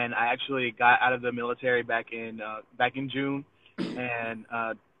 and I actually got out of the military back in June, and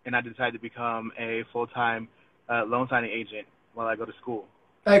I decided to become a full-time loan signing agent while I go to school.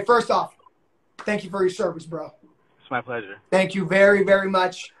 Hey, first off, thank you for your service, bro. It's my pleasure. Thank you very, very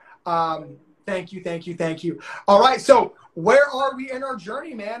much. Thank you. All right, so where are we in our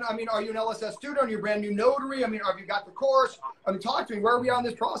journey, man? I mean, are you an LSS student? Are you a brand new notary? I mean, have you got the course? I mean, talk to me. Where are we on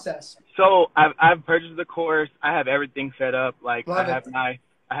this process? So I've purchased the course. I have everything set up. Like I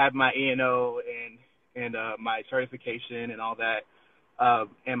have my E&O and my certification and all that,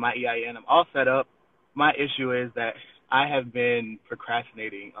 and my EIN. I'm all set up. My issue is that I have been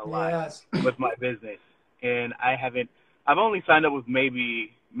procrastinating a lot with my business, and I've only signed up with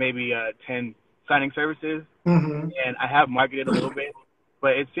maybe 10 signing services, and I have marketed a little bit,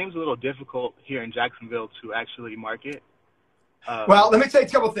 but it seems a little difficult here in Jacksonville to actually market. Well, let me tell you a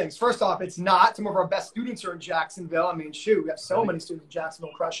couple of things. First off, it's not. Some of our best students are in Jacksonville. I mean, shoot, we have so many students in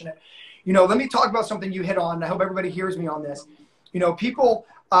Jacksonville crushing it. You know, let me talk about something you hit on. I hope everybody hears me on this. You know, people,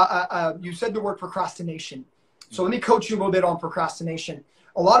 you said the word procrastination. So let me coach you a little bit on procrastination.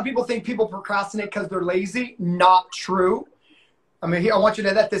 A lot of people think people procrastinate because they're lazy. Not true. I mean, here, I want you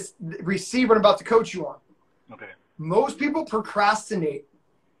to let this receive what I'm about to coach you on. Okay. Most people procrastinate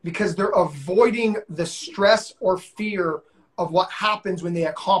because they're avoiding the stress or fear of what happens when they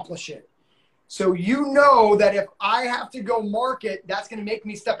accomplish it. So you know that if I have to go market, that's going to make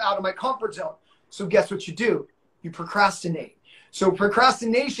me step out of my comfort zone. So guess what you do? You procrastinate. So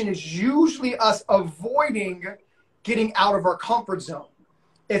procrastination is usually us avoiding getting out of our comfort zone.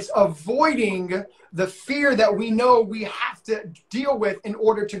 It's avoiding the fear that we know we have to deal with in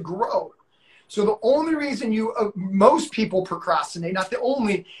order to grow. So the only reason most people procrastinate, not the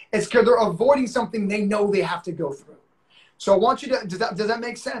only, is because they're avoiding something they know they have to go through. So I want you to, does that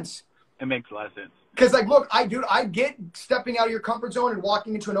make sense? It makes a lot of sense. Because like, look, I get stepping out of your comfort zone and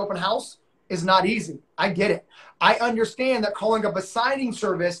walking into an open house is not easy. I get it. I understand that calling up a signing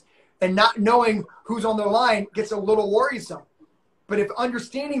service and not knowing who's on the line gets a little worrisome. But if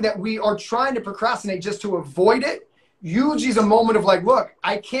understanding that we are trying to procrastinate just to avoid it, usually is a moment of like, look,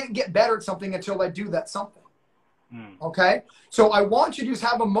 I can't get better at something until I do that something. Okay? So I want you to just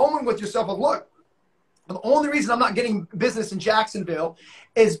have a moment with yourself of, look, the only reason I'm not getting business in Jacksonville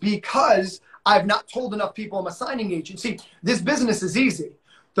is because I've not told enough people I'm a signing agent. See, this business is easy.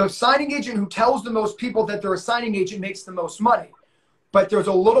 The signing agent who tells the most people that they're a signing agent makes the most money. But there's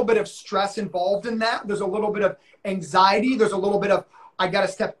a little bit of stress involved in that. There's a little bit of anxiety. There's a little bit of, I got to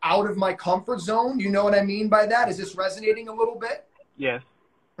step out of my comfort zone. You know what I mean by that? Is this resonating a little bit? Yes.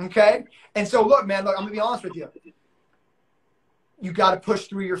 Okay. And so look, man, look, I'm going to be honest with you. You got to push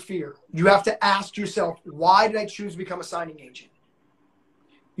through your fear. You have to ask yourself, why did I choose to become a signing agent?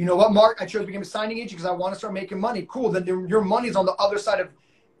 You know what, Mark? I chose to become a signing agent because I want to start making money. Cool. Then your money's on the other side of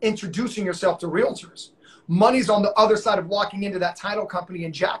introducing yourself to realtors. Money's on the other side of walking into that title company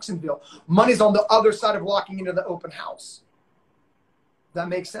in Jacksonville. Money's on the other side of walking into the open house. That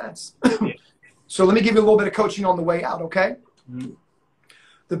makes sense. So let me give you a little bit of coaching on the way out, okay?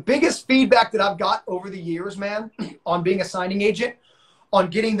 The biggest feedback that I've got over the years, man, on being a signing agent, on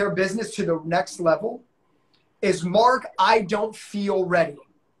getting their business to the next level is, Mark, I don't feel ready.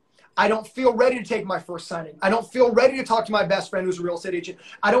 I don't feel ready to take my first signing. I don't feel ready to talk to my best friend who's a real estate agent.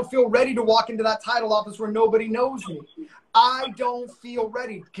 I don't feel ready to walk into that title office where nobody knows me. I don't feel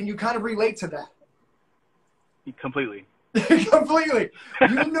ready. Can you kind of relate to that? Completely. Completely.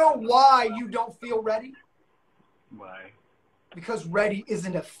 You know why you don't feel ready? Why? Because ready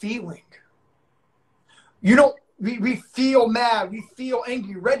isn't a feeling. You don't, we feel mad, we feel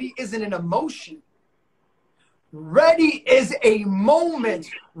angry. Ready isn't an emotion. Ready is a moment.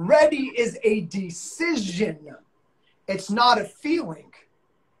 Ready is a decision. It's not a feeling.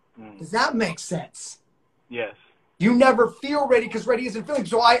 Does that make sense? Yes. You never feel ready because ready isn't feeling.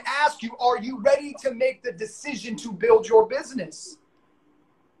 So I ask you, are you ready to make the decision to build your business?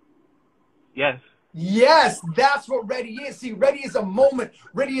 Yes. Yes, that's what ready is. See, ready is a moment.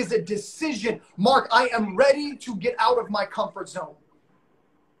 Ready is a decision. Mark, I am ready to get out of my comfort zone.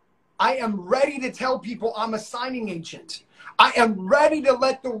 I am ready to tell people I'm a signing agent. I am ready to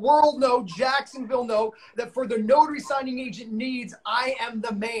let the world know, Jacksonville know, that for the notary signing agent needs, I am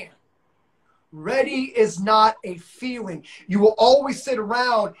the man. Ready is not a feeling. You will always sit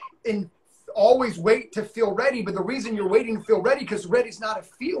around and always wait to feel ready, but the reason you're waiting to feel ready because ready is not a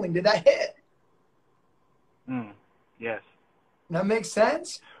feeling. Did that hit? Yes. That makes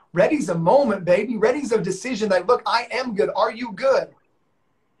sense? Ready's a moment, baby. Ready's a decision that, look, I am good. Are you good?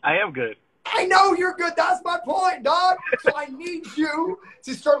 I am good. I know you're good. That's my point, dog. So I need you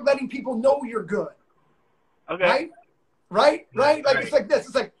to start letting people know you're good. Okay. Right? Like, it's like this.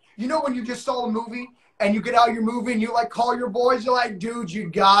 It's like, you know, when you just saw a movie and you get out your movie and you like call your boys, you're like, dude,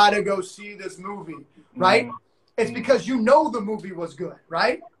 you gotta go see this movie, right? It's because you know the movie was good,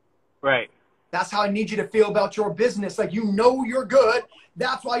 right? Right. That's how I need you to feel about your business. Like, you know you're good.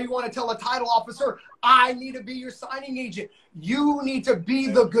 That's why you want to tell a title officer, I need to be your signing agent. You need to be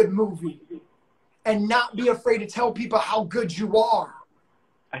the good movie and not be afraid to tell people how good you are.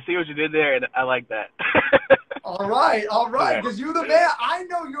 I see what you did there, and I like that. All right. Because you're the man. I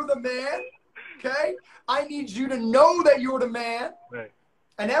know you're the man. Okay? I need you to know that you're the man. Right.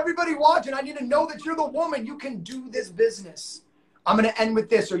 And everybody watching, I need to know that you're the woman. You can do this business. I'm going to end with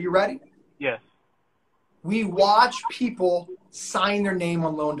this. Are you ready? Yes. We watch people sign their name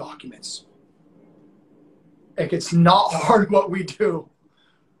on loan documents. Like, it's not hard what we do.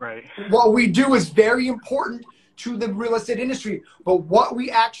 Right. What we do is very important to the real estate industry. But what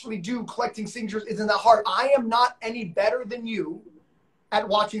we actually do, collecting signatures, isn't that hard. I am not any better than you at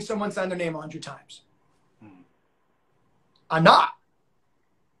watching someone sign their name 100 times. I'm not.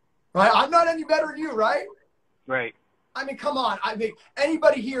 Right? I'm not any better than you, right? Right. I mean, come on. I mean,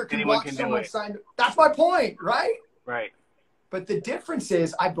 anybody here can watch someone sign. That's my point, right? Right. But the difference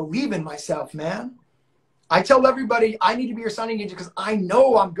is I believe in myself, man. I tell everybody I need to be your signing agent because I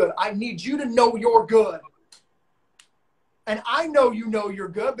know I'm good. I need you to know you're good. And I know you know you're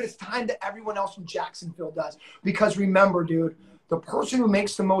good, but it's time that everyone else in Jacksonville does. Because remember, dude, the person who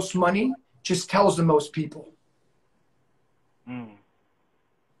makes the most money just tells the most people.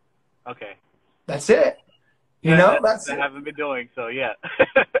 Okay. That's it. You know, that's what I haven't been doing, so yeah.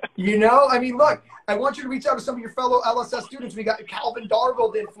 You know, I mean, look, I want you to reach out to some of your fellow LSS students. We got Calvin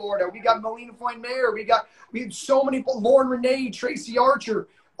Darville in Florida. We got Melina Foyne Mayer. We have so many people, Lauren Renee, Tracy Archer,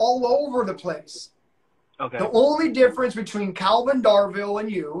 all over the place. Okay. The only difference between Calvin Darville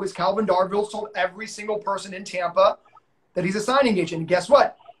and you is Calvin Darville told every single person in Tampa that he's a signing agent. And guess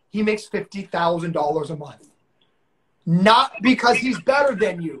what? He makes $50,000 a month. Not because he's better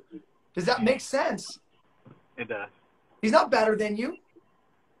than you. Does that make sense? It does. He's not better than you.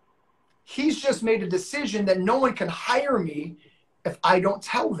 He's just made a decision that no one can hire me if I don't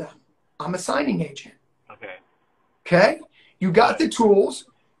tell them I'm a signing agent. Okay. Okay? You got the tools.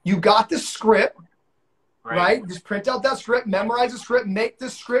 You got the script. Right? Just print out that script, memorize the script, make the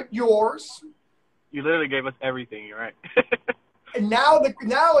script yours. You literally gave us everything. You're right. And now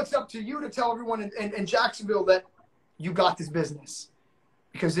it's up to you to tell everyone in Jacksonville that you got this business.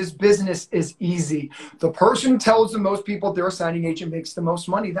 Because this business is easy. The person who tells the most people they're a signing agent makes the most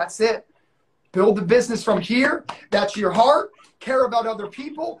money. That's it. Build the business from here. That's your heart. Care about other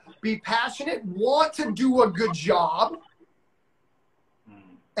people. Be passionate. Want to do a good job.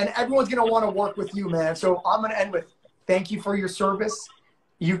 And everyone's going to want to work with you, man. So I'm going to end with thank you for your service.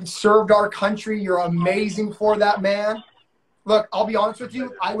 You served our country. You're amazing for that, man. Look, I'll be honest with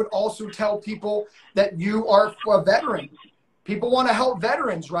you. I would also tell people that you are a veteran. People want to help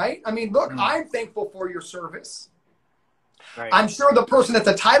veterans, right? I mean, look, I'm thankful for your service. Right. I'm sure the person at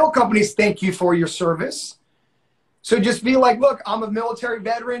the title companies thank you for your service. So just be like, look, I'm a military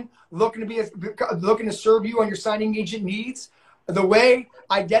veteran looking to serve you on your signing agent needs. The way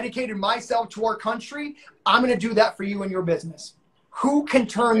I dedicated myself to our country, I'm going to do that for you and your business. Who can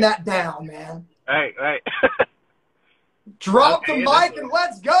turn that down, man? Right. Drop the mic and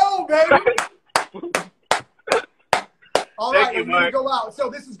let's go, baby. All right, I'm going to go out. So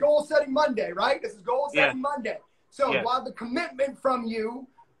this is Goal Setting Monday, right? This is Goal Setting Monday. So we'll have the commitment from you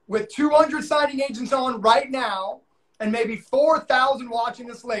with 200 signing agents on right now and maybe 4,000 watching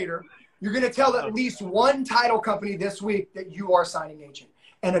this later. You're going to tell at least one title company this week that you are a signing agent,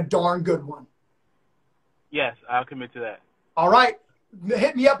 and a darn good one. Yes, I'll commit to that. All right.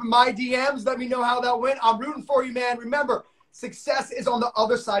 Hit me up in my DMs. Let me know how that went. I'm rooting for you, man. Remember, success is on the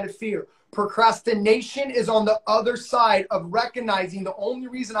other side of fear. Procrastination is on the other side of recognizing the only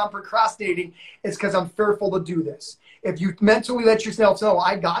reason I'm procrastinating is because I'm fearful to do this. If you mentally let yourself know,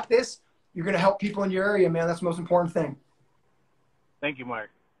 I got this, you're going to help people in your area, man. That's the most important thing. Thank you, Mark.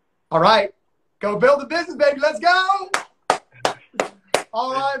 All right. Go build a business, baby. Let's go.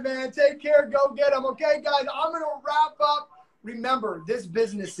 All right, man. Take care. Go get them. Okay, guys, I'm going to wrap up. Remember, this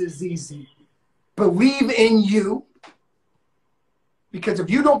business is easy. Believe in you. Because if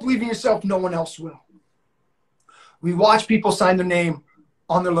you don't believe in yourself, no one else will. We watch people sign their name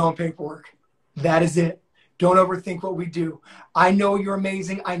on their loan paperwork. That is it. Don't overthink what we do. I know you're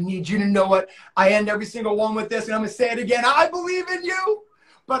amazing. I need you to know it. I end every single one with this, and I'm going to say it again. I believe in you,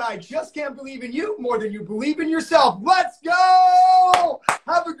 but I just can't believe in you more than you believe in yourself. Let's go!